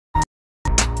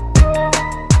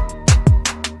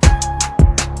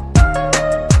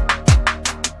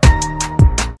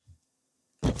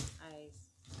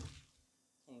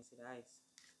ice.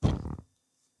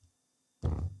 I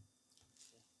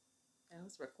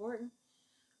was recording.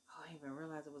 Oh, I didn't even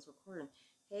realize it was recording.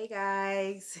 Hey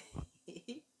guys.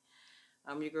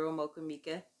 I'm your girl Mocha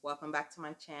Mika. Welcome back to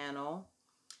my channel.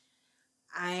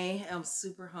 I am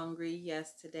super hungry.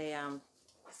 Yes, today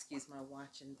excuse my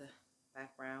watch in the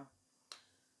background.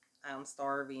 I'm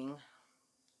starving.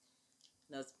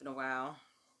 I know it's been a while.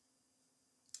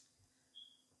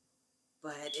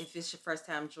 But if it's your first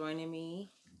time joining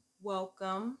me,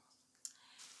 welcome.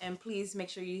 And please make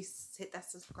sure you hit that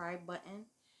subscribe button.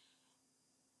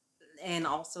 And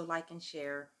also like and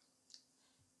share.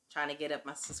 Trying to get up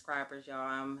my subscribers, y'all.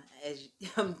 I'm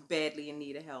badly in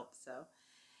need of help. So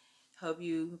hope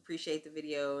you appreciate the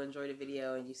video, enjoy the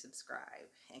video, and you subscribe.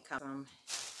 And come from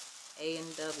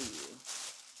A&W.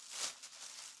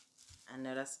 I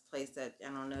know that's a place that, I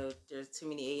don't know if there's too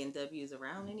many A&Ws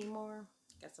around anymore.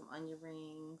 Got some onion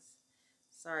rings.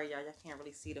 Sorry, y'all can't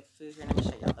really see the food here. Let me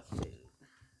show y'all the food.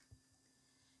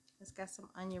 It's got some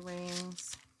onion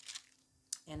rings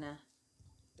and a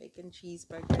bacon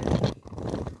cheeseburger.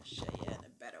 I'll show you in a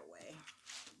better way.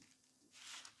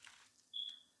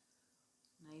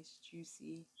 Nice,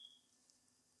 juicy,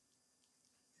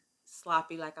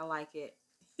 sloppy like I like it.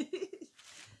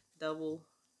 Double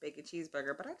bacon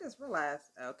cheeseburger. But I just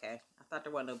realized, okay, I thought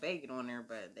there wasn't no bacon on there,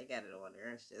 but they got it on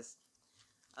there. It's just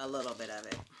a little bit of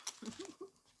it.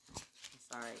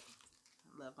 Sorry,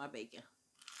 I love my bacon.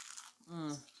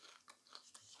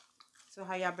 So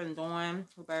how y'all been doing?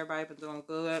 Hope everybody been doing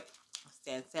good.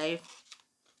 Staying safe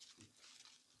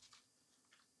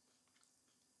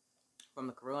from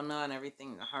the corona and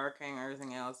everything, the hurricane,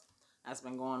 everything else that's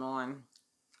been going on.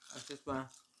 It's just been,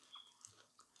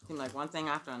 seems like one thing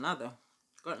after another.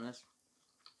 Goodness.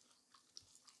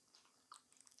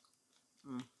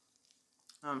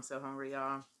 I'm so hungry,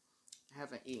 y'all. I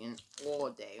haven't eaten all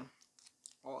day,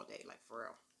 like for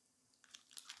real.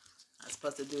 I was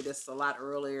supposed to do this a lot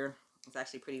earlier. It's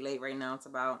actually pretty late right now. It's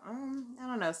about, I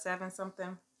don't know, 7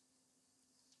 something.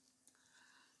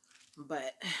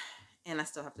 But, and I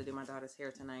still have to do my daughter's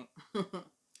hair tonight.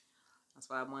 That's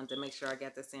why I wanted to make sure I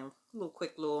got this in.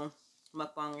 Quick little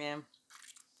mukbang in.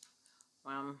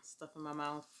 While I'm stuffing my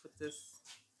mouth with this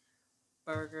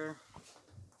burger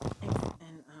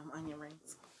and onion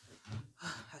rings.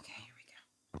 Okay, here we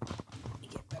go. Let me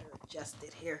get better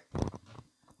adjusted here.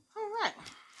 All right.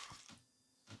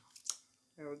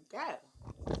 There we go.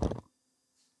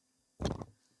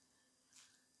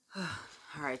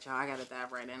 All right, y'all. I gotta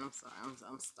dive right in. I'm sorry.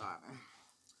 I'm starving.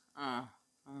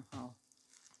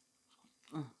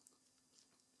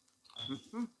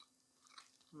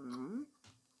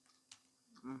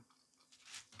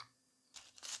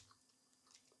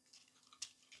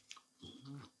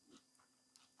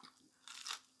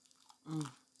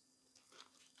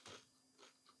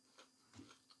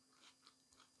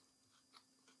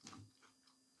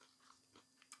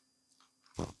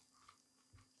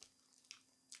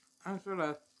 I feel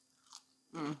like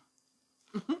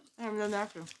I'm the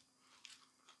natural.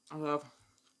 I love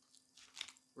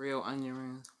real onion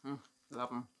rings. Love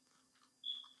them.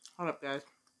 Hold up, guys.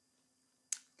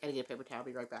 Gotta get a paper towel. I'll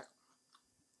be right back.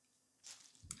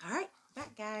 All right,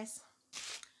 back, guys.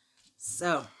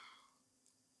 So,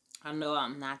 I know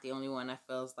I'm not the only one that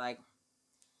feels like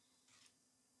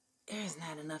there's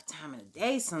not enough time in the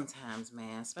day sometimes,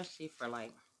 man. Especially for,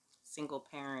 like, single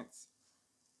parents.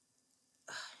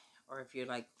 Or if you're,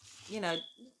 like, you know,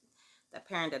 that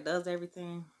parent that does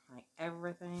everything. Like,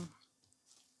 everything.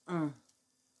 And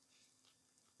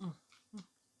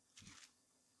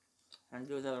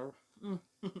do the...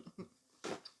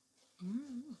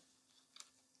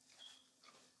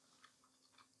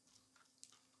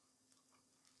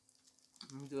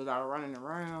 Do a lot of running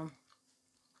around.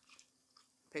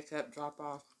 Pick up, drop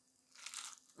off.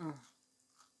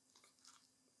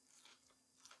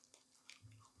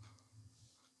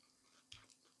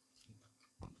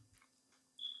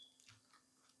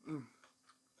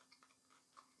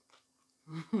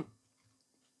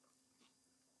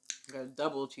 Got a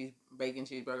double bacon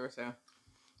cheeseburger, so a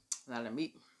lot of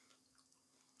meat.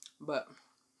 But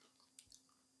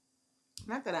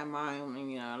not that I mind. I mean,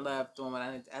 you know, I love doing what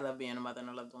I love being a mother, and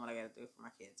I love doing what I gotta do for my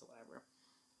kids or whatever.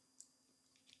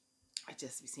 I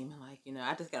just be seeming like, you know,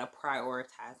 I just gotta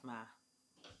prioritize my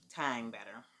time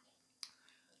better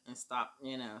and stop,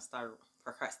 you know,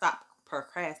 stop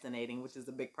procrastinating, which is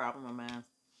a big problem of mine.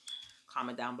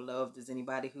 Comment down below if there's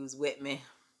anybody who's with me.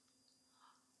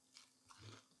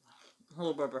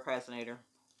 Horrible procrastinator.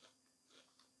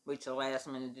 Wait till the last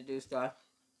minute to do stuff.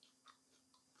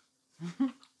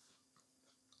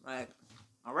 Like,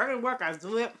 my regular work, I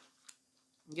do it,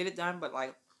 get it done, but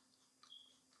like,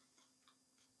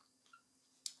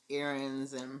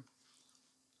 errands and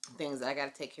things that I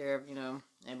got to take care of, you know,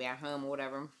 maybe at home or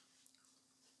whatever.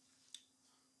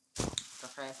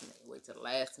 Procrastinate. Wait till the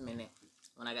last minute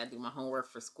when I got to do my homework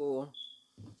for school.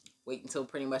 Wait until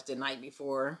pretty much the night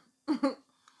before to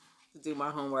do my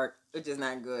homework, which is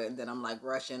not good. And then I'm like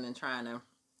rushing and trying to,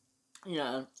 you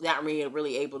know, not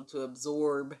really able to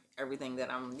absorb everything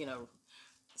that I'm, you know,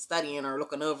 studying or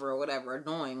looking over or whatever or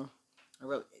doing,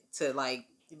 to like,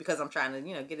 because I'm trying to,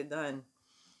 you know, get it done,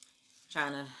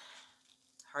 trying to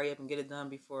hurry up and get it done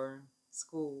before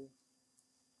school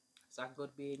so I can go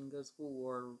to bed and go to school,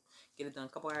 or get it done a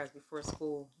couple hours before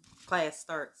school class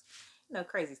starts, you know,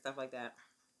 crazy stuff like that,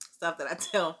 stuff that I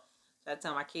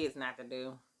tell my kids not to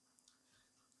do,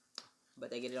 but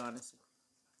they get it on us.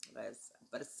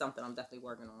 But it's something I'm definitely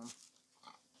working on,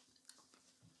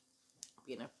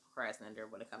 being a procrastinator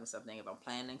when it comes to something. If I'm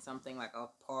planning something like a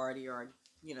party or,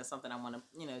 you know, something I want to,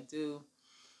 you know, do,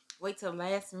 wait till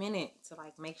last minute to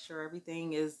like make sure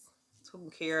everything is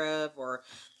taken care of, or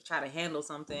to try to handle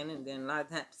something, and then a lot of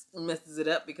times messes it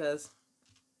up because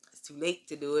it's too late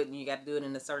to do it, and you got to do it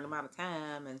in a certain amount of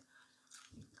time and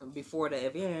before the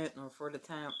event, or for the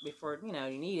time before, you know,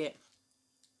 you need it.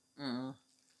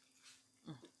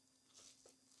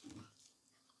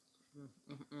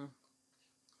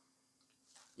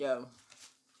 Yo,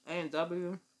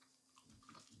 A&W.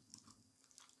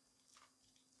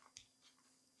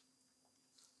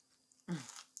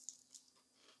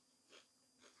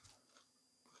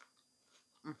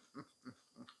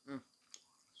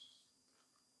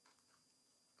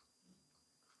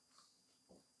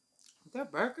 Their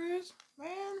burgers,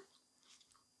 man,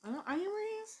 and the onion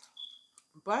rings,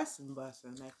 busting,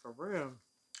 like for real,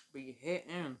 be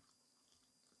hitting.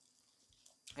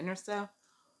 And their stuff,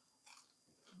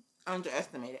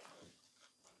 underestimated.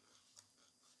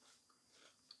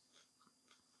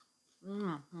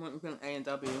 Wouldn't think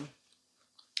A&W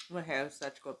would have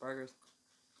such good burgers,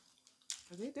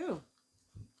 cause they do.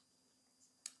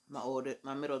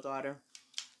 My middle daughter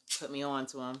put me on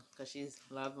to them because she's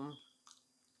loved them.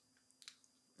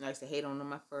 I used to hate on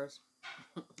them at first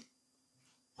because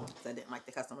I didn't like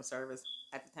the customer service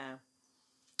at the time,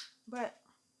 but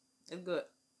it's good.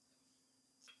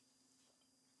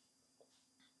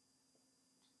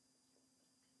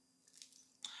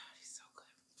 It's so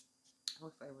good.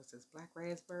 What flavor is this? Black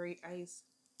raspberry ice.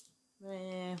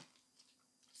 Man,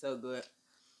 so good.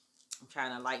 I'm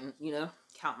trying to lighten, you know,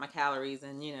 count my calories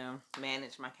and, you know,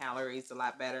 manage my calories a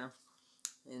lot better.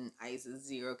 And ice is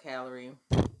 0 calorie.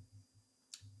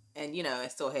 And, you know,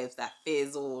 it still has that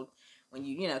fizzled when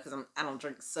you know, because I don't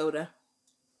drink soda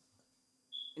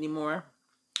anymore.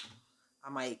 I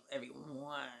might every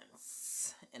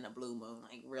once in a blue moon,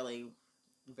 like really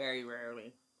very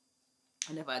rarely.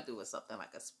 And if I do, it's something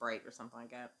like a Sprite or something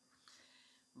like that.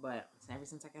 But ever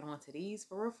since I got onto these,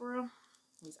 for real,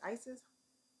 these ices,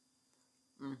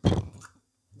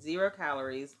 0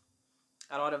 calories,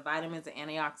 got all the vitamins and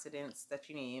antioxidants that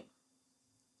you need.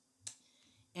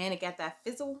 And it got that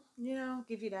fizzle, you know,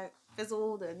 give you that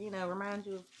fizzle to, you know, remind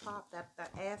you of pop, that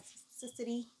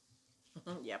acidity.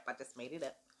 Yep, I just made it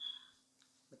up.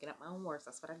 Looking up my own words,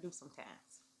 that's what I do sometimes.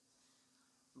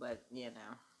 But, you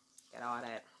know, got all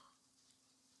that,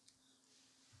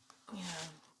 you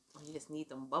know, you just need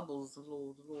them bubbles, a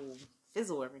little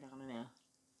fizzle every now and then.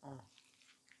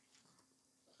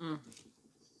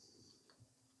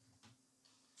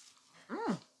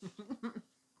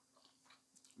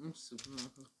 Super.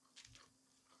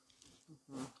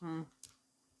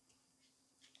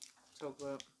 So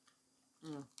good.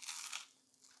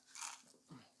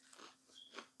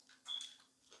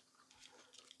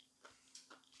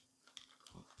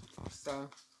 So,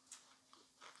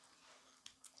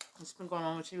 what's been going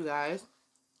on with you guys?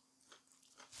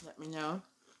 Let me know.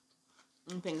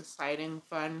 Anything exciting,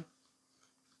 fun,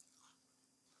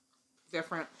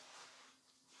 different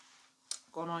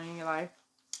going on in your life?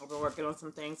 I've been working on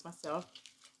some things myself,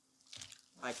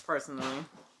 like personally,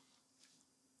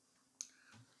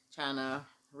 trying to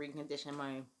recondition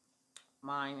my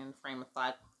mind and frame of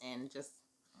thought, and just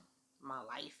my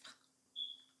life,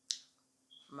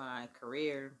 my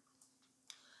career.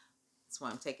 That's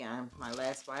why I'm taking my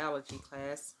last biology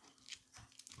class,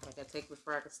 like I take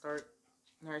before I could start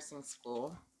nursing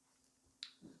school.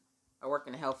 I work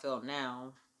in the health field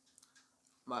now,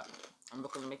 but I'm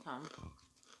looking to become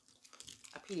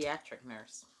a pediatric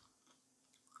nurse.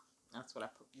 That's what I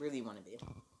really want to be.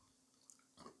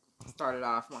 Started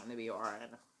off wanting to be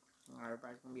RN.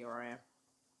 Everybody's going to be RN.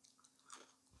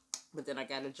 But then I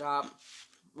got a job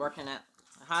working at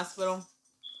a hospital,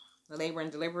 the labor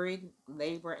and delivery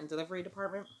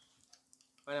department.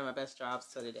 One of my best jobs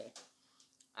to today.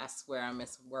 I swear I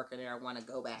miss working there. I want to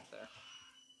go back there.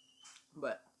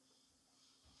 But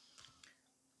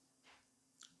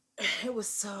it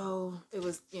was,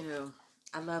 you know,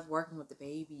 I love working with the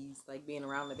babies, like being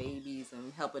around the babies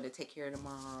and helping to take care of the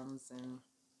moms and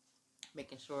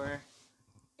making sure,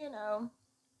 you know,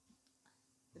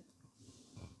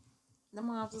 the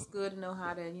moms is good to know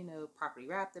how to, you know, properly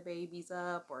wrap the babies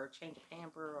up or change a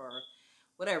pamper or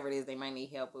whatever it is they might need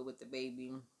help with the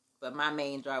baby. But my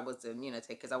main job was to, you know,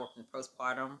 because I worked in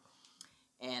postpartum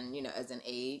and, you know, as an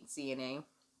aide, CNA,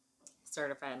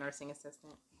 certified nursing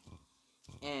assistant.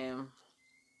 And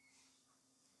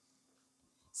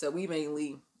so we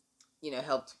mainly, you know,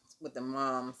 helped with the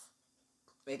moms,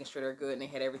 making sure they're good and they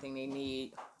had everything they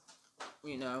need,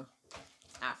 you know,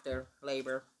 after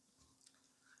labor.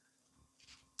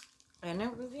 And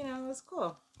it was, you know, it was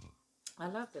cool. I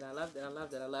loved it. I loved it. I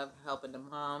loved it. I loved helping the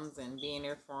moms and being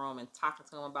there for them and talking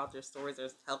to them about their stories.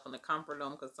 There's helping to comfort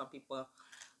them because some people,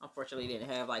 unfortunately, didn't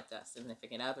have like that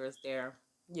significant others there.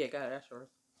 Yeah, go ahead. That's yours.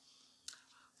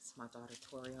 It's my daughter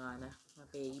Toriana, my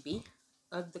baby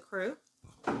of the crew.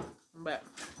 But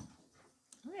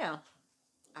yeah,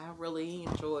 I really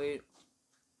enjoyed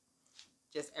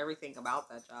just everything about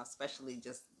that job, especially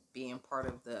just being part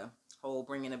of the whole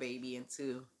bringing a baby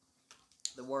into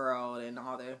the world and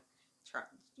all the,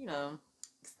 you know,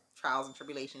 trials and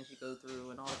tribulations you go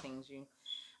through and all the things you.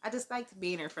 I just liked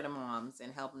being there for the moms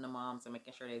and helping the moms and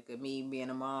making sure they're good. Me being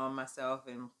a mom myself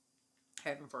and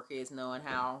having 4 kids, knowing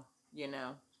how, you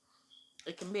know,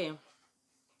 it can be.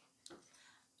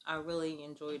 I really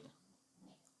enjoyed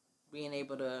being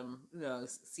able to, you know,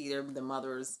 see the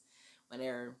mothers when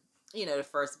they're, you know, the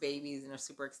first babies and they're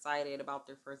super excited about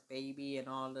their first baby and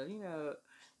all the, you know,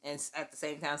 and at the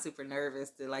same time super nervous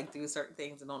to like do certain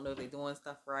things and don't know if they're doing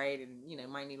stuff right and, you know,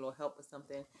 might need a little help with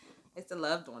something. I still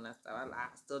love doing that stuff. I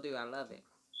still do. I love it.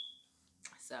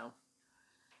 So,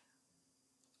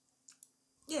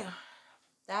 yeah,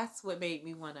 that's what made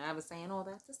me want to, I was saying all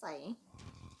that to say,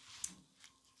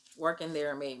 working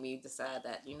there made me decide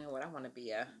that, you know what, I want to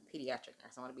be a pediatric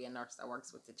nurse. I want to be a nurse that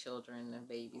works with the children and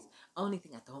babies. Only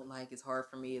thing I don't like is hard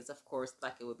for me is, of course,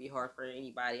 like it would be hard for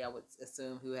anybody, I would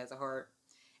assume, who has a heart.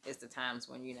 It's the times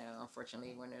when, you know,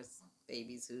 unfortunately, when there's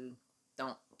babies who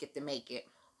don't get to make it,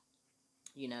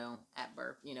 you know, at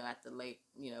birth, you know, at the late,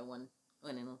 you know, when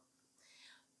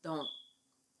don't,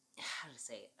 how to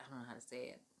say it, I don't know how to say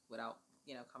it without,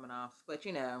 you know, coming off, but,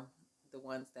 you know, the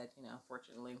ones that, you know,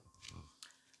 unfortunately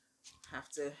have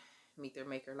to meet their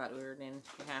maker a lot earlier than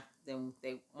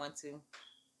they want to.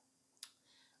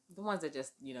 The ones that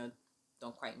just, you know,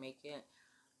 don't quite make it.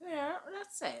 Yeah,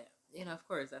 that's sad. You know, of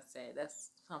course, that's sad.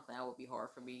 That's something that would be hard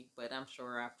for me. But I'm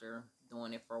sure after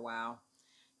doing it for a while,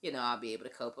 you know, I'll be able to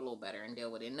cope a little better and deal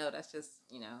with it. No, that's just,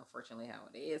 you know, unfortunately how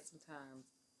it is sometimes.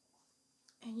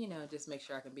 And, you know, just make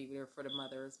sure I can be there for the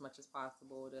mother as much as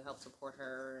possible to help support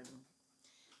her and,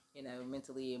 you know,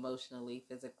 mentally, emotionally,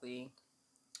 physically,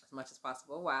 as much as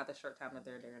possible while the short time that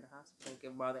they're there in the hospital.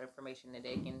 Give them all the information that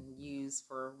they can use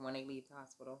for when they leave the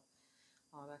hospital.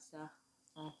 All that stuff.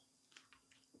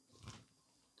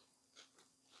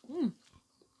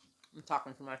 I'm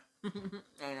talking too much.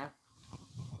 I know.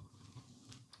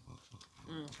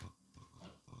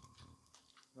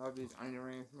 Love these onion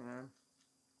rings, man.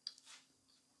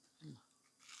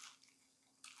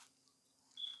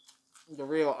 The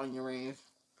real onion rings.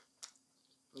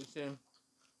 You see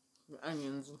the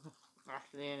onions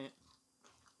actually in it.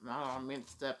 Not all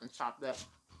minced up and chopped up.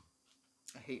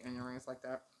 I hate onion rings like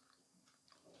that.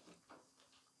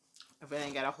 If it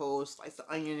ain't got a whole slice of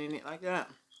onion in it like that,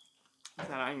 it's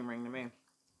not an onion ring to me.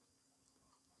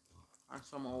 That's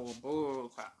some old bull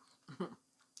crap.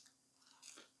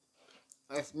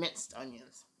 It's minced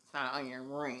onions. It's not an onion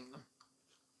ring.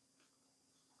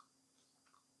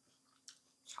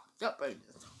 Chopped up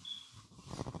onions.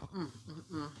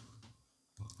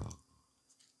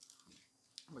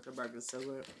 But their burgers so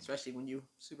good, especially when you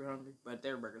super hungry. But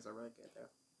their burgers are really good though.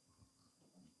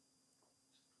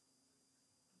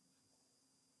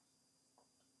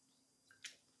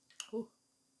 Ooh.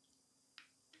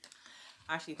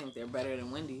 I actually think they're better than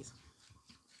Wendy's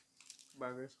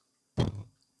burgers. But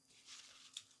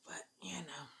you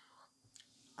know,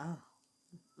 oh,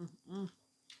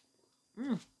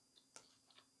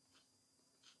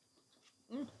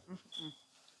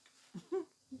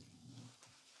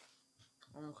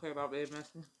 I don't care about being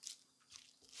messy.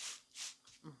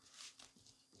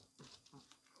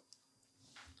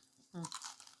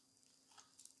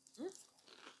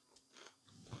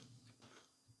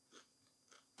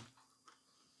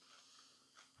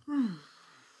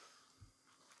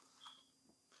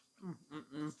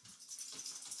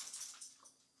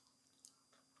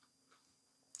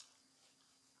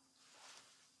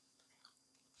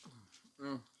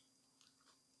 Mm.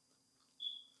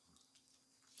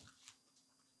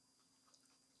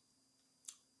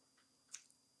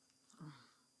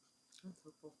 I'm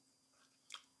so full.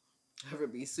 Ever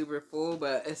be super full,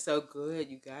 but it's so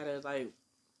good. You gotta like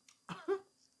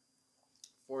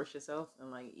force yourself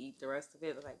and like eat the rest of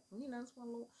it. Like, you know, it's one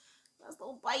little, last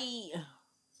little bite.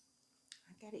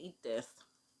 I gotta eat this.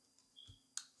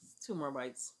 It's 2 more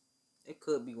bites. It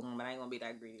could be 1, but I ain't gonna be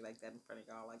that greedy like that in front of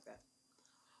y'all like that.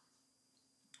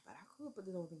 But I could put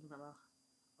this whole thing in my mouth.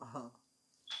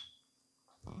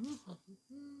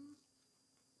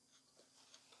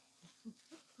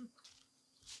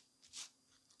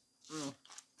 Mm.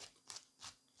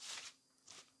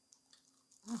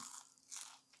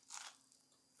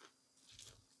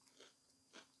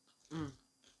 Mm.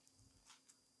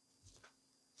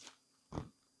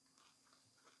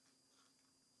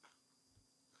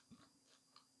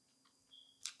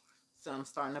 So I'm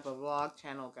starting up a vlog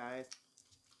channel, guys.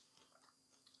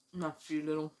 A few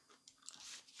little.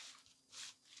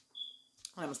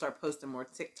 I'm gonna start posting more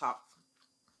TikTok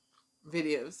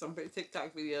videos, some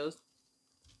TikTok videos.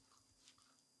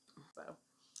 So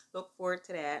look forward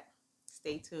to that.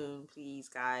 Stay tuned, please,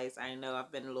 guys. I know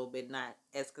I've been a little bit not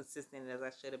as consistent as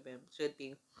I should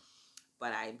be,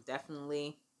 but I'm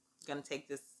definitely gonna take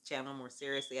this channel more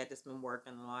seriously. I've just been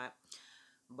working a lot,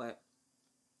 but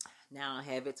now I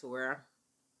have it to where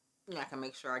I can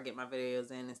make sure I get my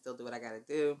videos in and still do what I gotta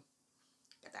do.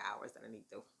 Got the hours that I need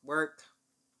to work,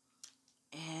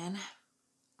 and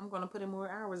I'm gonna put in more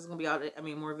hours. It's gonna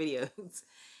be more videos.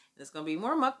 It's gonna be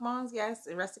more mukbangs, yes,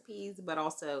 and recipes, but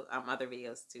also other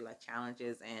videos too, like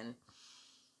challenges. And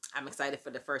I'm excited for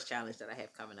the first challenge that I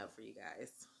have coming up for you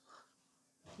guys.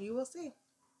 You will see.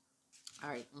 All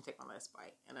right, I'm gonna take my last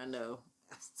bite, and I know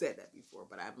I've said that before,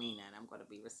 but I mean that. I'm gonna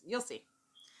be. You'll see.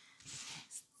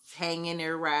 Hang in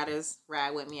there, riders.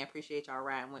 Ride with me. I appreciate y'all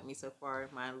riding with me so far.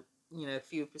 My,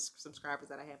 few subscribers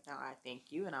that I have now, I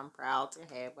thank you, and I'm proud to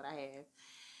have what I have.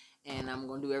 And I'm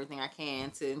gonna do everything I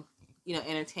can to,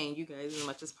 entertain you guys as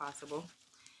much as possible,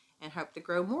 and help to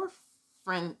grow more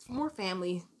friends, more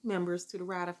family members to the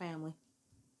rider family.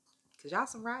 Cause y'all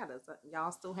some riders.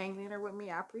 Y'all still hanging in there with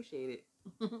me. I appreciate it.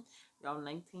 Y'all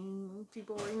 19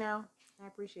 people right now. I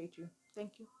appreciate you.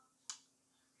 Thank you.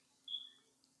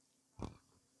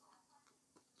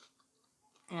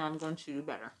 And I'm going to do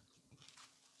better.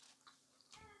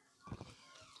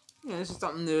 This is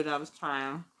something new that I was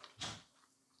trying.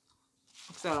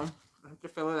 So, I have to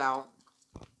fill it out.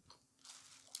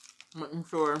 I'm not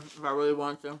sure if I really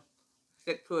want to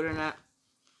stick to it or not.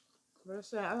 But I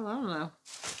said, I don't know.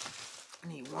 I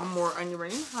need one more onion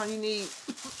ring. How you need...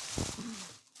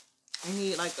 I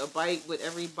need like a bite with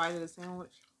every bite of the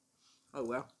sandwich. Oh,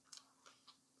 well.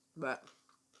 But...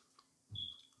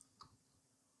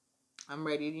 I'm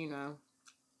ready to,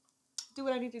 do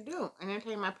what I need to do and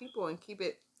entertain my people and keep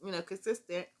it,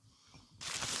 consistent,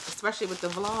 especially with the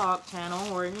vlog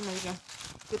channel, or, you can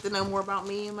get to know more about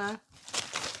me and my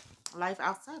life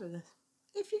outside of this,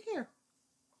 if you care.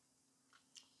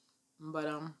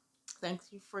 But, thank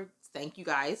you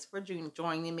guys for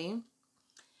joining me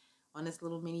on this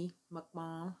little mini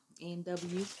mukbang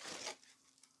A&W.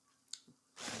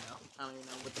 I don't even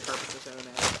know what the purpose of showing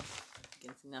that. You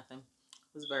can see nothing.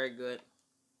 It was very good.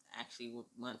 Actually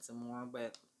want some more,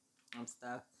 but I'm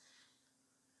stuffed.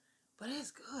 But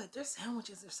it's good. Their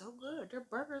sandwiches are so good. Their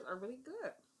burgers are really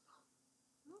good.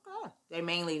 Okay. They're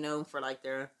mainly known for like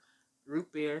their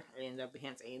root beer, A&W,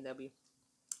 hence A&W.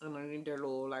 And their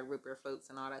little like root beer floats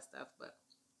and all that stuff. But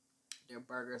their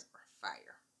burgers are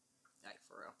fire. Like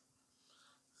for real.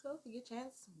 So if you get a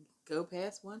chance, go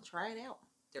past one, try it out.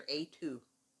 They're A2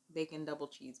 bacon double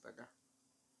cheeseburger.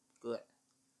 Good.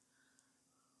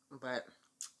 But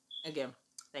again,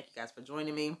 thank you guys for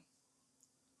joining me.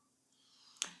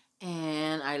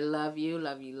 And I love you,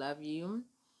 love you, love you.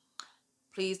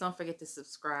 Please don't forget to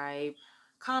subscribe.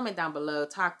 Comment down below.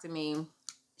 Talk to me.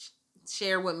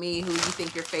 Share with me who you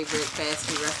think your favorite fast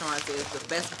food restaurants is. The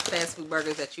best fast food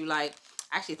burgers that you like.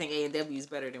 I actually think A&W is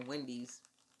better than Wendy's.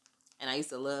 And I used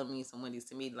to love me some Wendy's.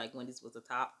 To me, like Wendy's was the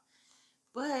top.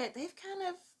 But they've kind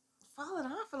of fallen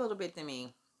off a little bit to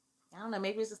me. I don't know.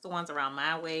 Maybe it's just the ones around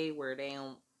my way where they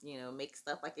don't, make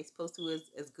stuff like they're supposed to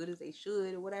as good as they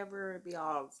should or whatever. It'd be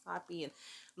all sloppy and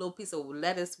little piece of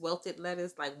lettuce, wilted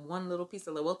lettuce, like one little piece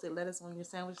of wilted lettuce on your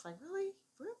sandwich. Like, really?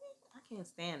 Really? I can't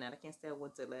stand that. I can't stand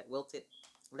wilted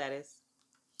lettuce.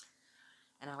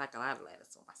 And I like a lot of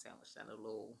lettuce on my sandwich. Not a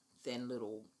little thin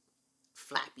little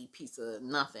flappy piece of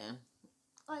nothing.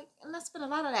 Like, and there's been a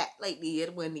lot of that lately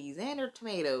at Wendy's and their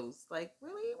tomatoes. Like,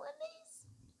 really, Wendy's?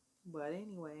 But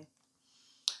anyway.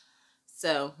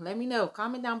 So let me know.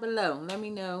 Comment down below. Let me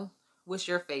know what's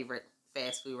your favorite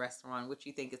fast food restaurant. What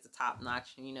you think is the top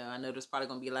notch. You know, I know there's probably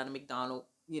gonna be a lot of McDonald's,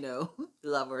 you know,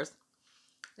 lovers.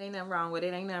 Ain't nothing wrong with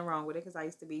it. Ain't nothing wrong with it because I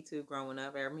used to be too growing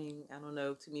up. I mean, I don't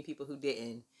know too many people who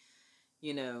didn't,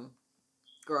 you know,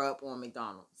 grow up on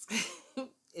McDonald's.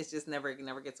 It's just never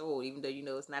gets old, even though you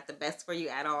know it's not the best for you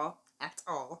at all. At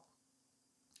all.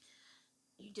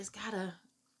 You just gotta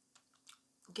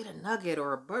get a nugget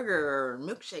or a burger or a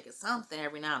milkshake or something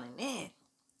every now and then.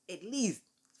 At least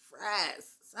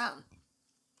fries, something.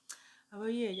 Oh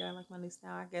yeah, y'all like my new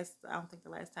style. I guess I don't think the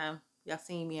last time y'all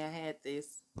seen me I had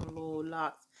this little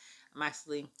locks. I'm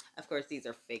actually, of course, these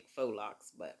are fake faux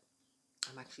locks, but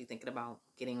I'm actually thinking about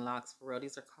getting locks for real.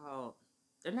 These are called,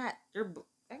 I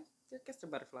guess they're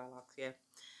butterfly locks, yeah.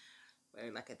 But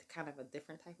they're like a kind of a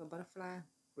different type of butterfly,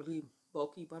 really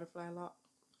bulky butterfly lock.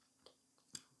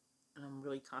 And I'm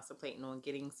really contemplating on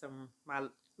getting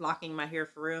locking my hair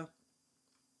for real.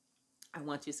 I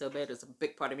want to so bad. There's a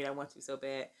big part of me that wants to so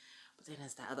bad. But then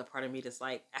there's that other part of me that's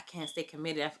like, I can't stay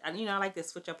committed. You know, I like to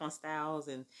switch up on styles.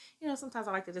 And, you know, sometimes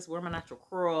I like to just wear my natural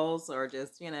curls or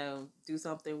just, you know, do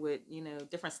something with, you know,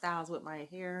 different styles with my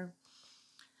hair.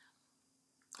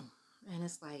 And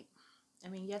it's like, I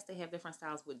mean, yes, they have different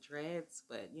styles with dreads.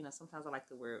 But, you know, sometimes I like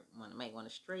to might want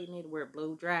to straighten it, wear it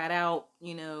blow dried out,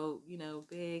 you know,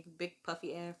 big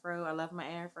puffy afro. I love my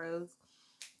afros.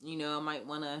 You know, I might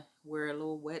want to wear a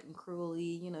little wet and curly,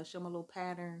 you know, show my little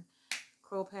pattern,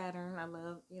 curl pattern. I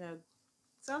love, you know,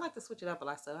 so I like to switch it up a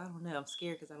lot. So I don't know. I'm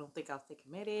scared because I don't think I'll stay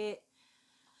committed.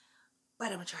 But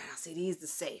I'm going to try it out. See, these are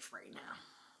safe right now.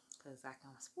 Because I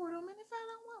can sport them. And if I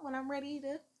don't want, when I'm ready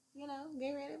to, you know, get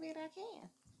rid of it, I can.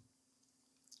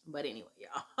 But anyway,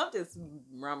 y'all, I'm just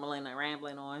rumbling and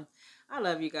rambling on. I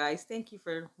love you guys. Thank you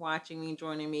for watching me,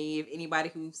 joining me. If anybody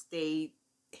who stayed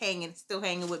still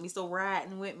hanging with me, still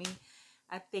riding with me,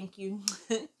 I thank you.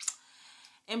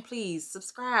 And please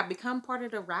subscribe, become part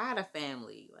of the Rider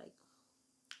family. Like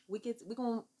we get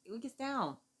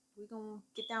down. We're gonna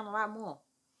get down a lot more.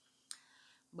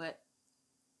 But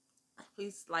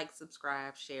please like,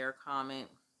 subscribe, share, comment,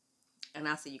 and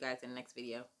I'll see you guys in the next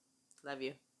video. Love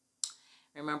you.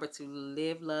 Remember to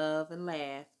live, love, and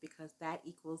laugh because that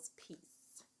equals peace.